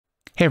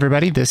Hey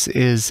everybody, this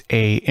is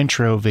a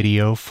intro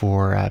video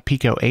for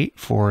Pico-8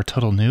 for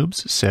total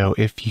noobs. So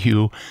if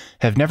you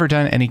have never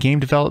done any game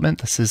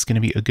development, this is going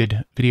to be a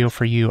good video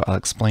for you. I'll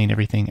explain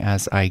everything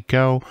as I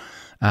go,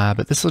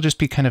 but this will just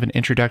be kind of an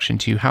introduction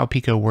to how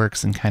Pico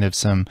works and kind of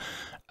some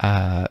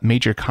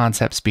major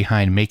concepts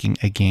behind making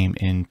a game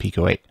in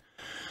Pico-8.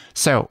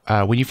 So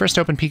when you first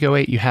open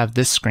Pico-8, you have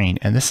this screen,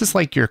 and this is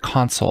like your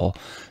console.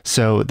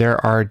 So there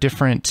are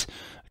different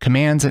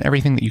commands and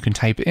everything that you can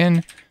type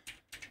in.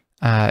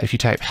 If you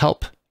type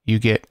help, you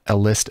get a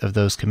list of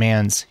those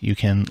commands. You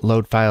can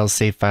load files,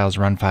 save files,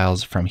 run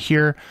files from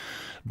here.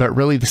 But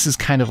really, this is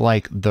kind of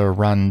like the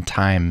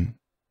runtime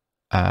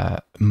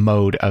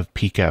mode of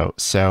Pico.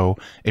 So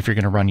if you're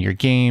going to run your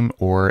game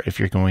or if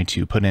you're going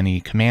to put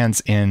any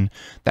commands in,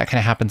 that kind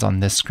of happens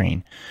on this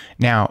screen.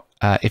 Now,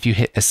 if you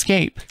hit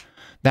escape,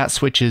 that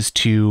switches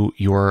to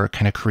your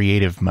kind of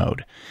creative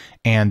mode.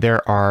 And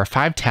there are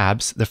 5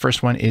 tabs. The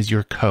first one is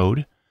your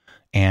code,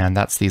 and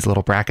that's these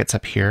little brackets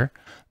up here.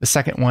 The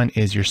second one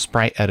is your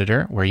sprite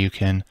editor, where you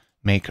can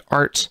make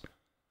art.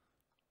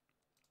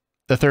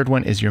 The third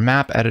one is your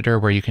map editor,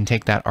 where you can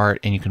take that art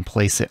and you can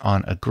place it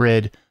on a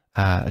grid,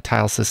 a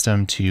tile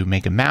system to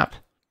make a map.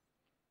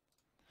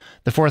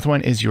 The fourth one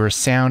is your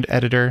sound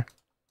editor,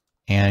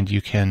 and you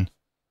can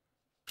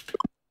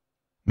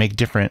make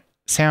different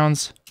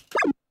sounds.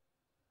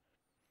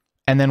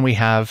 And then we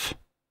have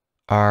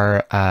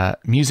our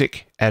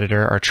music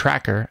editor, our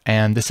tracker,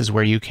 and this is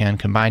where you can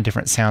combine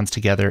different sounds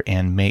together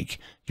and make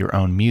your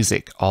own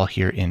music, all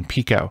here in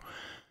Pico.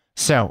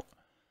 So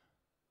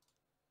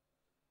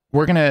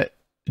we're going to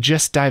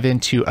just dive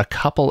into a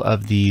couple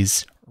of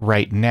these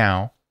right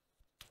now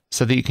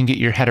so that you can get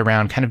your head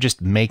around kind of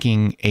just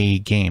making a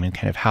game and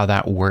kind of how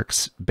that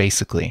works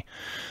basically.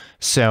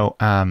 So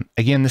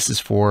again, this is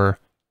for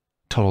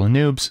total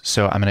noobs,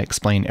 so I'm going to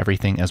explain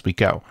everything as we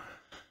go.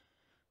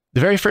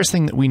 The very first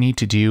thing that we need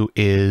to do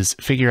is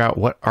figure out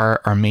what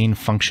our main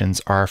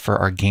functions are for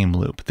our game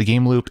loop. The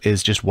game loop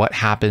is just what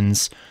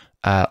happens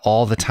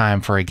all the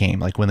time for a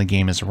game, like when the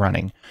game is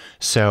running.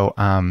 So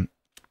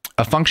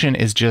a function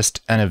is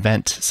just an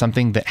event,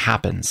 something that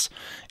happens.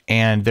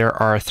 And there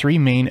are 3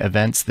 main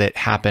events that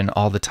happen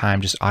all the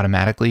time just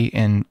automatically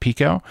in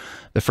Pico.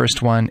 The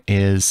first one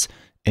is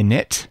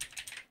init.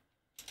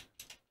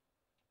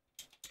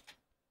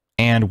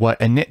 And what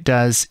init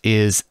does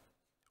is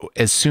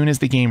as soon as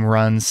the game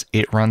runs,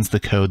 it runs the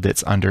code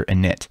that's under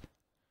init.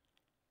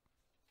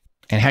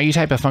 And how you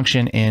type a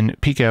function in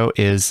Pico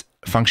is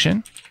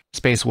function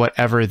space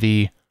whatever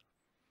the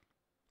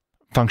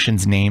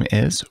function's name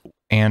is.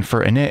 And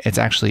for init, it's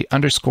actually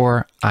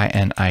underscore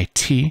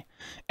init.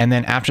 And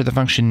then after the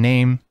function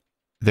name,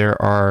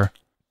 there are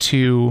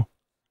 2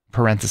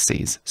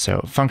 parentheses.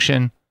 So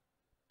function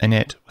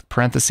init with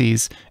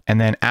parentheses. And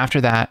then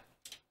after that,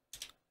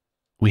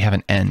 we have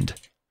an end.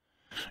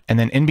 And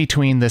then in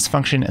between this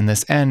function and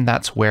this end,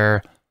 that's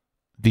where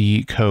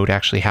the code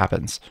actually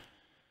happens.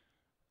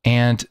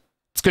 And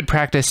it's good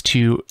practice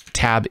to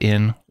tab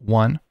in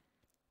 1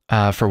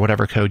 for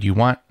whatever code you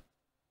want.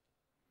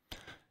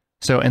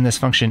 So in this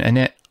function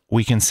init,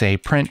 we can say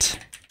print,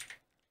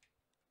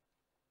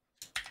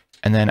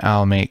 and then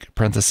I'll make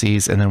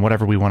parentheses and then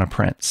whatever we want to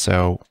print.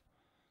 So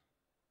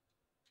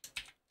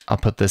I'll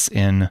put this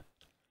in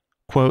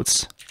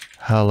quotes,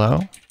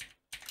 hello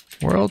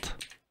world,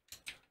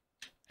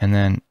 and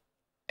then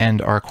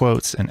end our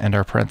quotes and end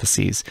our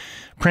parentheses.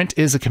 Print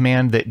is a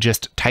command that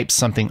just types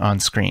something on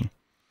screen.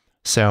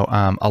 So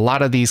a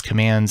lot of these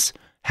commands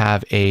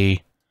have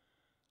a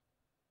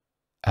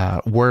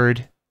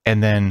word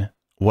and then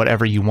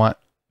whatever you want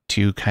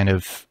to kind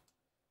of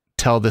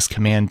tell this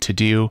command to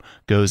do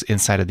goes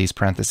inside of these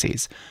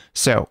parentheses.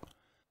 So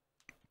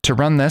to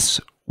run this,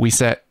 we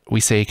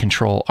say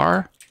Control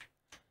R,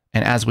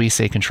 and as we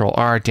say Control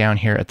R down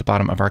here at the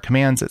bottom of our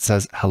commands, it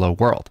says hello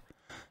world.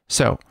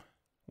 So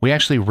we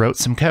actually wrote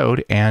some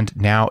code and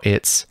now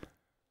it's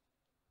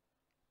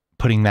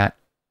putting that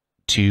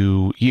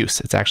to use.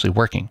 It's actually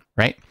working,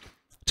 right?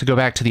 To go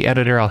back to the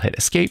editor, I'll hit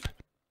escape.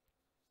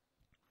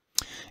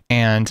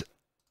 And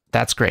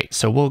that's great.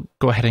 So we'll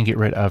go ahead and get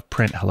rid of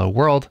print hello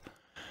world.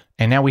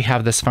 And now we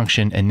have this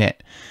function init.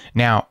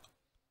 Now,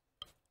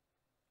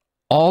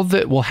 all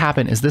that will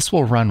happen is this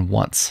will run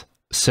once.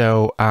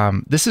 So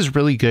this is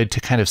really good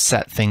to kind of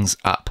set things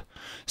up.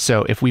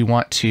 So if we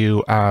want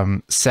to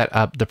set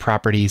up the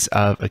properties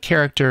of a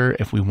character,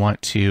 if we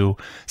want to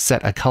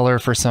set a color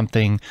for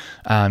something,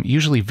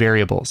 usually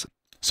variables.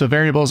 So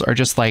variables are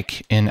just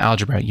like in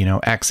algebra, you know,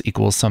 x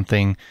equals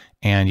something,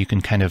 and you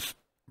can kind of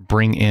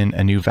bring in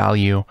a new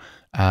value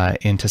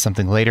into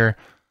something later.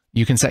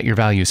 You can set your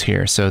values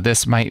here. So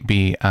this might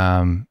be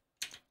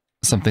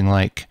something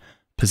like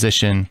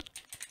position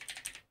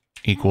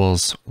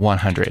equals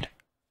 100.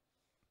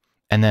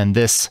 And then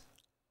this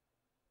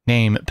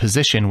name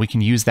position, we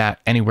can use that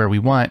anywhere we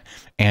want,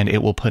 and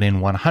it will put in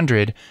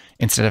 100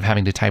 instead of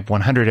having to type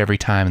 100 every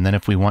time. And then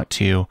if we want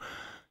to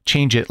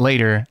change it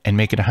later and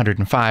make it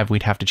 105,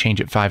 we'd have to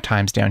change it 5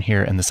 times down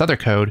here in this other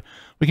code.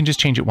 We can just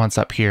change it once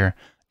up here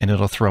and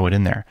it'll throw it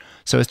in there.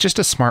 So it's just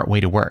a smart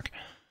way to work.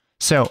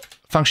 So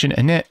function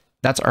init,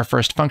 that's our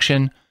first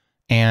function.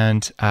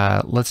 And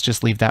let's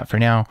just leave that for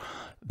now.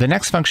 The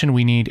next function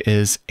we need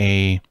is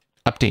a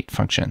update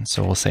function.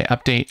 So we'll say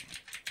update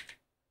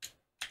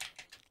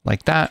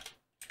like that.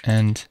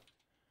 And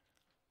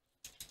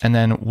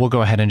then we'll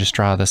go ahead and just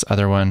draw this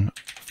other one,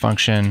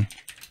 function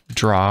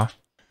draw.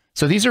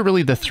 So these are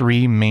really the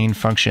three main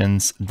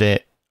functions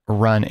that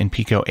run in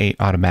Pico-8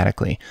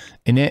 automatically.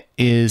 Init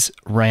is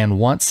ran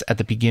once at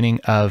the beginning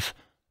of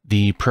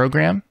the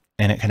program,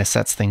 and it kind of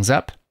sets things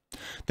up.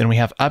 Then we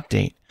have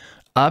update.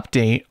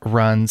 Update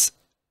runs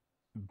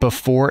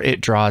before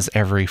it draws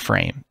every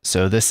frame.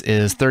 So this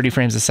is 30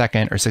 frames a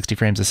second or 60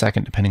 frames a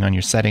second, depending on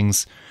your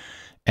settings.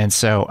 And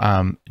so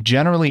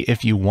generally,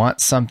 if you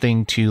want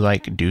something to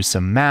like do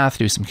some math,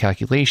 do some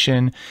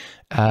calculation,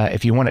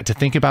 if you want it to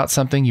think about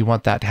something, you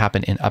want that to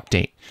happen in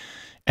update.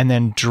 And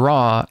then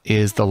draw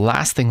is the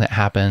last thing that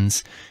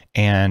happens.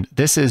 And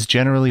this is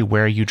generally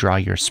where you draw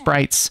your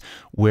sprites,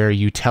 where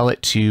you tell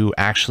it to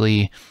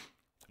actually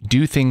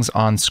do things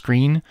on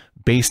screen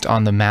based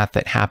on the math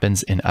that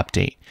happens in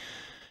update.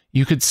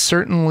 You could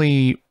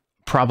certainly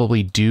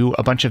probably do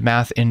a bunch of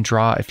math in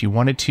draw if you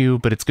wanted to,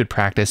 but it's good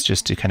practice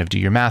just to kind of do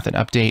your math in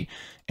update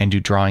and do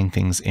drawing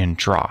things in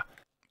draw.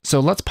 So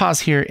let's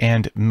pause here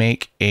and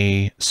make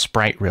a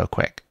sprite real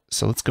quick.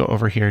 So let's go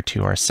over here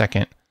to our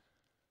second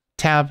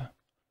tab.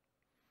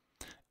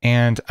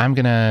 And I'm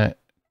gonna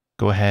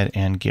go ahead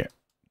and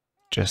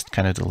just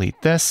kind of delete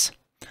this.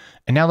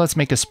 And now let's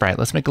make a sprite.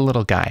 Let's make a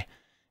little guy.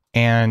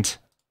 And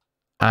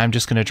I'm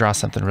just gonna draw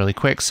something really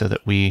quick so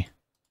that we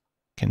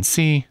can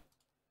see.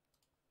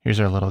 Here's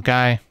our little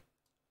guy.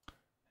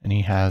 And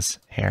he has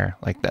hair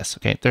like this.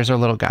 Okay, there's our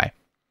little guy.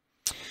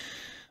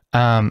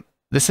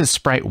 This is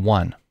sprite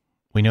 1.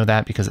 We know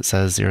that because it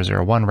says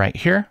 001 right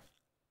here.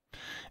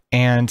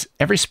 And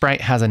every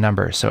sprite has a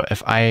number. So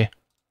if I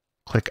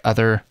click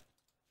other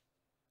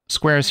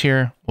squares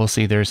here, we'll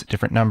see there's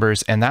different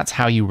numbers, and that's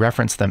how you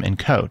reference them in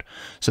code.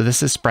 So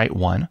this is sprite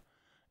 1.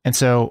 And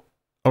so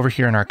over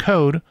here in our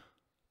code,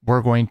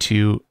 we're going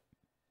to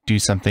do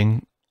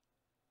something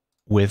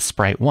with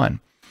sprite 1.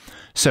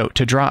 So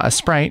to draw a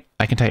sprite,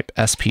 I can type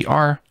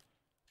SPR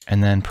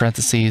and then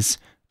parentheses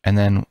and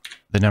then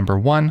the number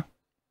 1.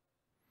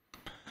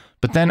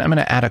 But then I'm going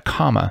to add a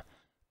comma,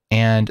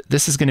 and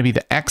this is going to be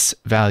the X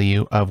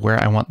value of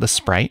where I want the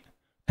sprite.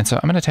 And so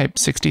I'm going to type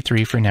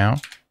 63 for now.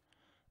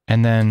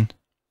 And then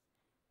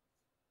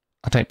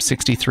I'll type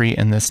 63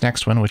 in this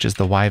next one, which is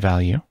the Y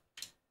value.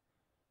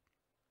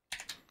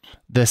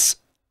 This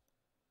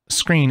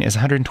screen is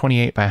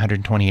 128 by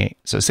 128.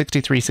 So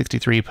 63,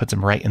 63 puts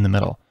them right in the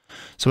middle.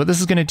 So what this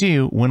is going to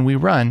do when we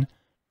run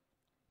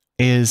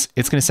is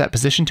it's going to set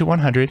position to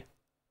 100,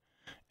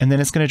 and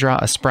then it's going to draw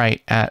a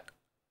sprite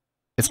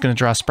it's going to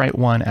draw sprite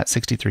 1 at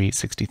 63,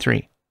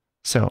 63.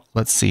 So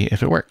let's see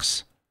if it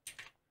works.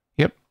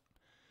 Yep.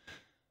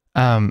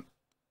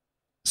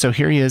 So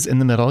here he is in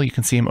the middle. You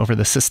can see him over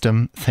the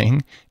system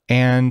thing.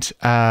 And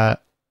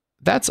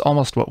that's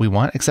almost what we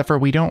want, except for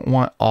we don't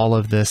want all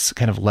of this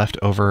kind of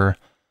leftover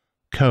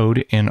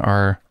code in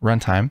our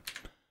runtime.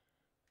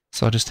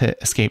 So I'll just hit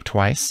escape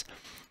twice.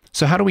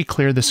 So how do we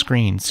clear the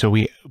screen so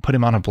we put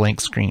him on a blank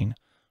screen?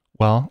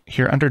 Well,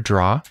 here under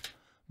draw,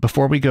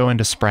 before we go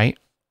into sprite,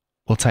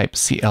 we'll type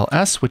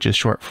CLS, which is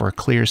short for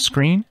clear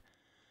screen.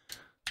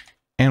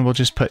 And we'll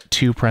just put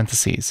 2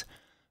 parentheses.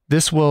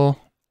 This will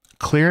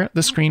clear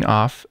the screen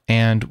off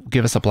and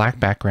give us a black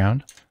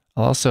background.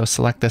 I'll also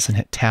select this and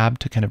hit tab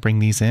to kind of bring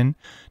these in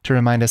to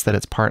remind us that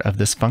it's part of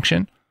this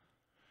function.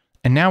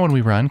 And now when we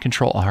run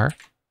Control R,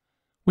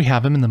 we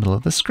have him in the middle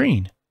of the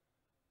screen.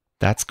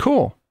 That's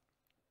cool.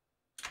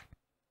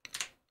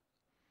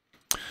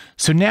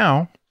 So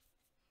now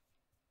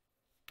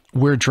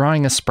we're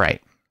drawing a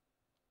sprite,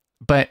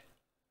 but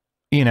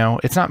you know,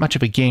 it's not much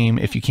of a game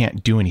if you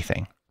can't do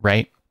anything,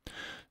 right?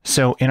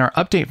 So in our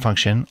update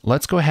function,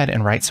 let's go ahead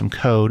and write some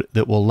code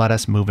that will let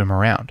us move him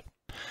around.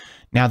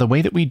 Now, the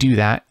way that we do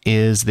that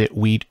is that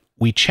we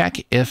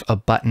check if a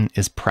button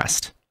is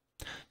pressed.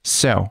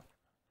 So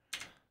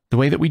the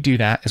way that we do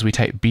that is we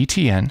type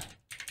btn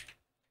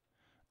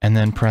and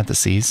then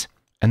parentheses,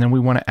 and then we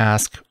want to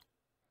ask,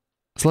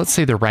 so let's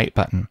say the right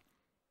button.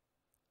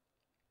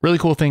 Really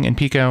cool thing in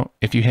Pico,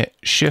 if you hit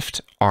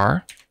Shift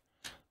R,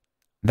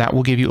 that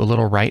will give you a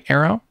little right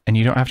arrow, and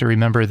you don't have to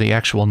remember the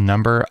actual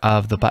number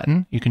of the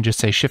button. You can just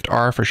say Shift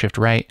R for shift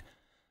right.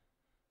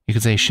 You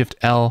can say Shift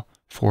L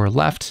for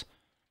left,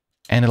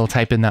 and it'll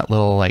type in that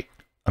little like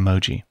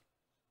emoji.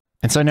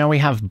 And so now we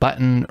have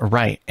button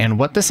right. And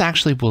what this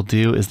actually will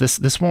do is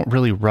this won't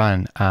really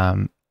run.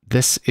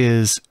 This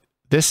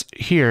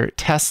here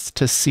tests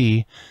to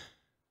see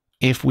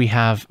if we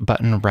have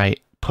button right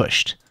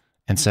pushed.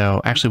 And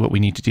so actually what we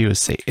need to do is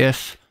say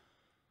if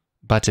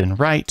button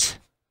right,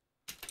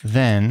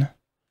 then,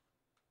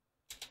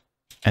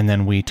 and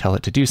then we tell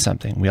it to do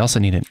something. We also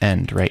need an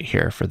end right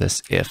here for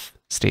this if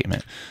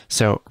statement.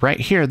 So right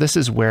here, this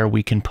is where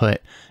we can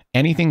put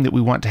anything that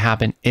we want to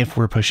happen if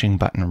we're pushing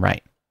button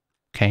right.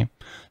 Okay,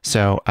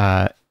 so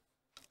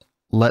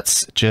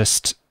let's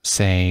just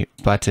say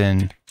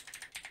button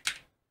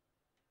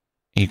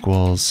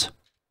equals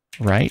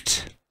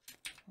right,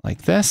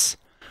 like this.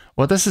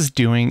 What this is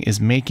doing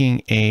is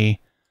making a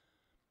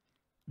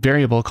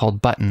variable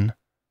called button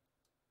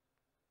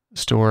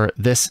store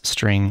this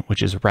string,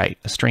 which is right.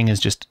 A string is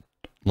just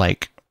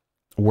like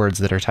words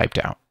that are typed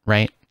out,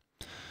 right?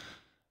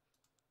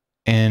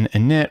 In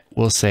init,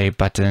 we'll say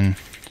button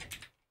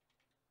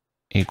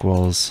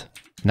equals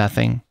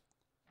nothing,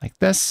 like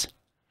this.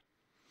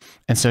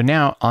 And so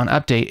now on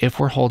update, if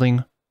we're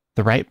holding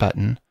the right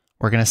button,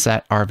 we're going to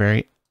set our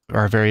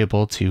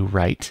variable to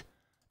right,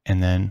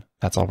 and then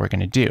that's all we're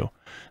going to do.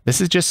 This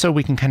is just so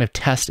we can kind of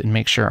test and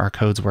make sure our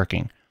code's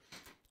working.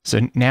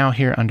 So now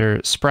here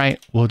under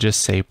sprite, we'll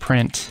just say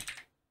print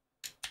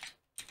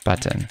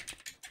button.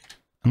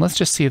 And let's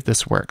just see if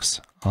this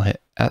works. I'll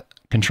hit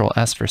Control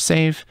S for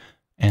save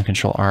and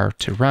Control R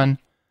to run.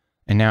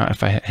 And now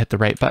if I hit the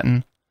right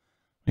button,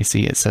 we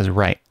see it says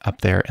right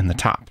up there in the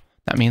top.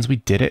 That means we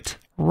did it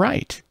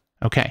right.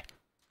 Okay.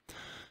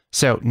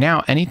 So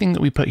now anything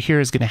that we put here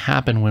is going to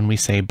happen when we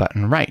say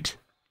button right.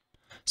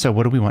 So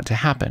what do we want to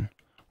happen?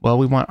 Well,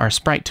 we want our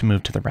sprite to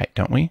move to the right,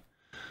 don't we?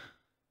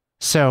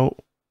 So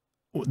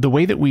the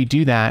way that we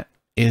do that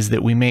is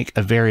that we make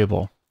a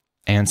variable.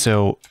 And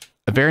so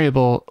a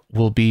variable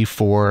will be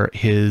for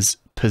his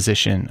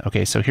position.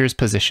 Okay, so here's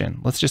position.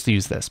 Let's just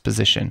use this,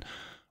 position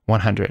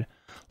 100.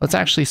 Let's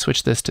actually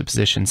switch this to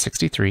position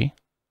 63.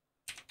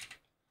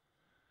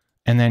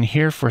 And then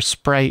here for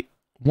sprite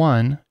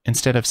 1,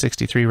 instead of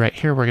 63 right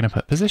here, we're going to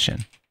put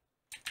position.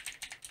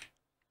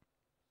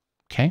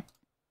 Okay.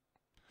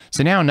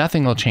 So now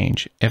nothing will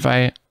change. If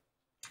I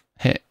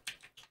hit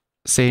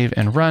save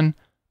and run,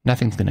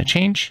 nothing's going to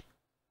change.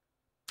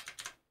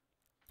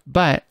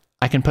 But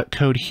I can put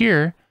code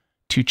here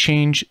to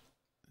change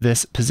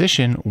this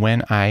position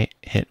when I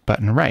hit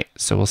button right.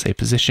 So we'll say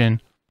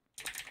position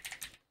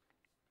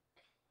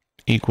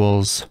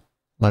equals,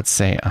 let's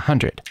say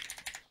 100.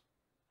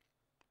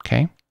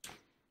 Okay.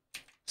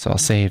 So I'll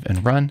save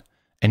and run.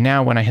 And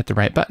now when I hit the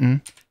right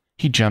button,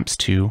 he jumps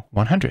to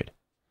 100,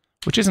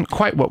 which isn't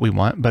quite what we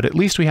want, but at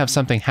least we have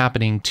something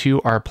happening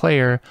to our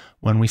player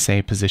when we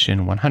say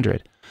position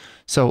 100.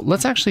 So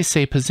let's actually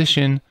say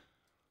position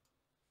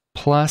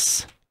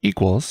plus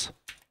equals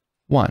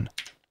 1.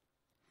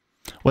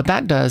 What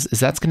that does is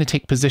that's going to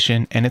take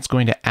position and it's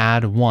going to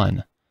add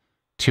 1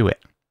 to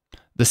it.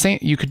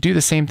 You could do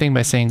the same thing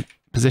by saying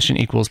position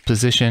equals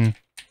position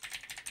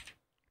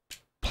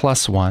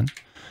plus 1.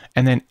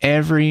 And then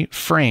every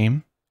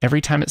frame, every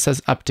time it says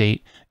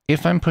update,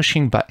 if I'm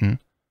pushing button,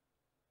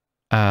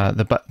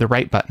 the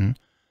right button,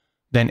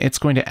 then it's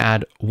going to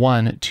add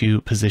 1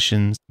 to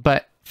positions.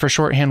 But for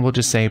shorthand, we'll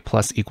just say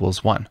plus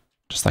equals 1,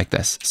 just like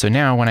this. So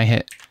now when I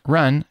hit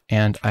run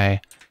and I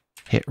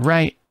hit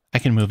right, I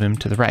can move him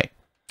to the right.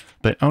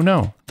 But oh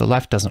no, the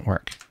left doesn't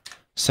work.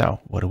 So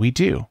what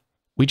do?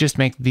 We just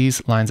make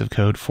these lines of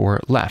code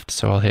for left.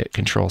 So I'll hit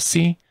Control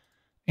C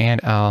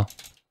and I'll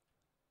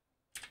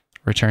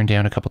return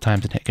down a couple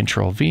times and hit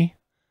Control V.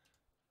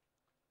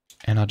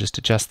 And I'll just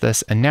adjust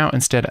this. And now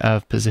instead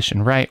of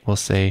position right, we'll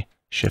say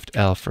Shift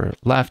L for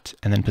left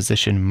and then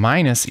position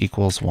minus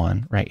equals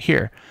 1 right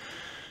here.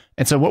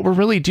 And so what we're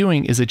really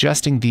doing is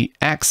adjusting the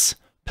X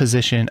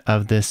position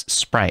of this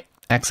sprite.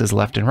 X is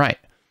left and right.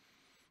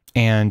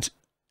 And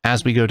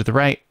as we go to the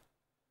right,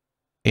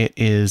 it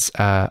is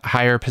a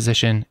higher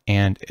position.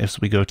 And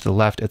as we go to the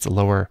left, it's a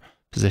lower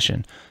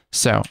position.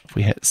 So if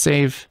we hit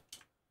save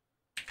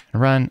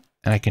and run,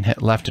 and I can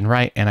hit left and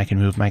right, and I can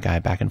move my guy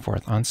back and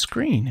forth on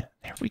screen.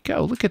 There we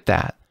go. Look at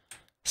that.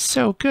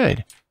 So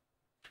good.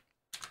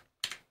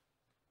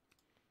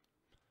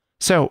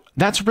 So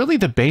that's really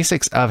the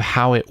basics of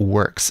how it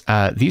works.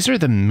 These are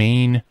the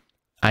main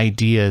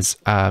ideas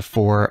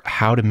for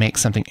how to make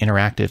something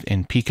interactive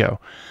in Pico.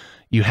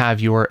 You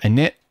have your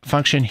init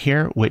function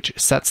here, which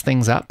sets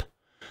things up.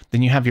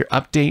 Then you have your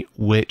update,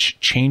 which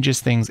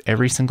changes things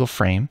every single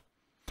frame.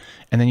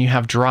 And then you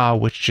have draw,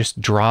 which just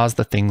draws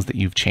the things that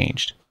you've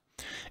changed.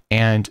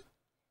 And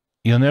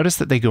you'll notice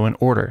that they go in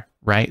order,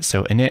 right?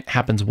 So init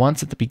happens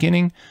once at the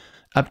beginning,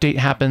 update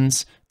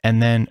happens,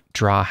 and then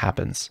draw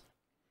happens.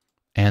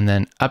 And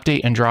then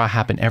update and draw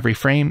happen every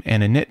frame,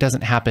 and init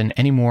doesn't happen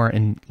anymore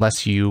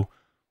unless you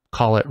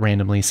call it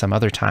randomly some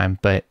other time,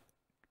 but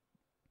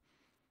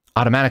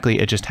automatically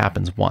it just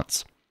happens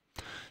once.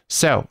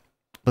 So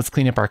let's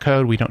clean up our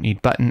code. We don't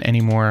need button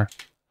anymore.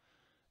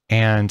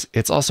 And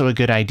it's also a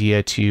good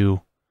idea to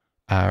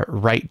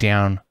write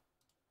down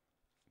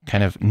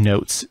kind of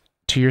notes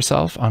to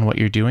yourself on what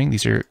you're doing.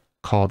 These are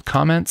called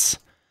comments,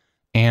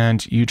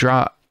 and you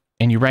draw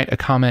and you write a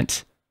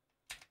comment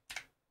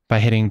by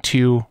hitting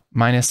 2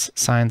 minus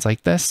signs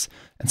like this.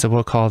 And so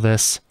we'll call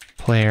this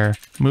player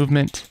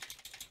movement.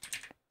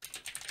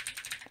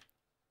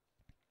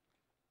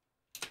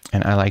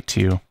 And I like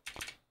to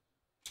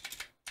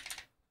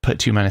put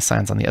 2 minus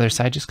signs on the other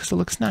side just because it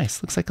looks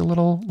nice. Looks like a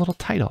little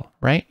title,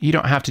 right? You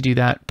don't have to do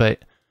that,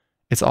 but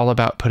it's all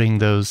about putting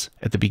those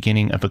at the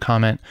beginning of a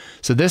comment.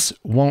 So this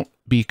won't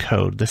be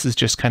code. This is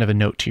just kind of a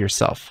note to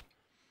yourself.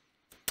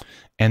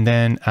 And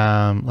then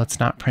let's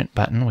not print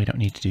button. We don't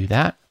need to do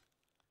that.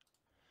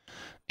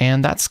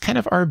 And that's kind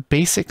of our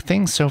basic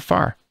thing so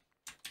far.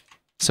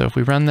 So if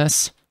we run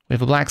this, we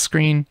have a black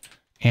screen,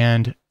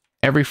 and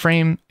every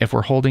frame, if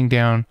we're holding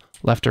down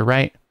left or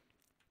right,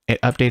 it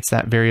updates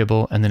that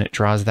variable, and then it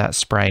draws that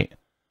sprite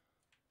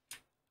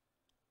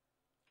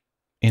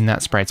in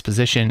that sprite's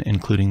position,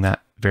 including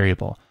that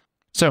variable.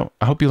 So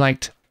I hope you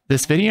liked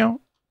this video.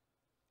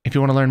 If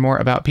you want to learn more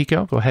about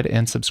Pico, go ahead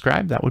and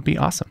subscribe. That would be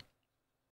awesome.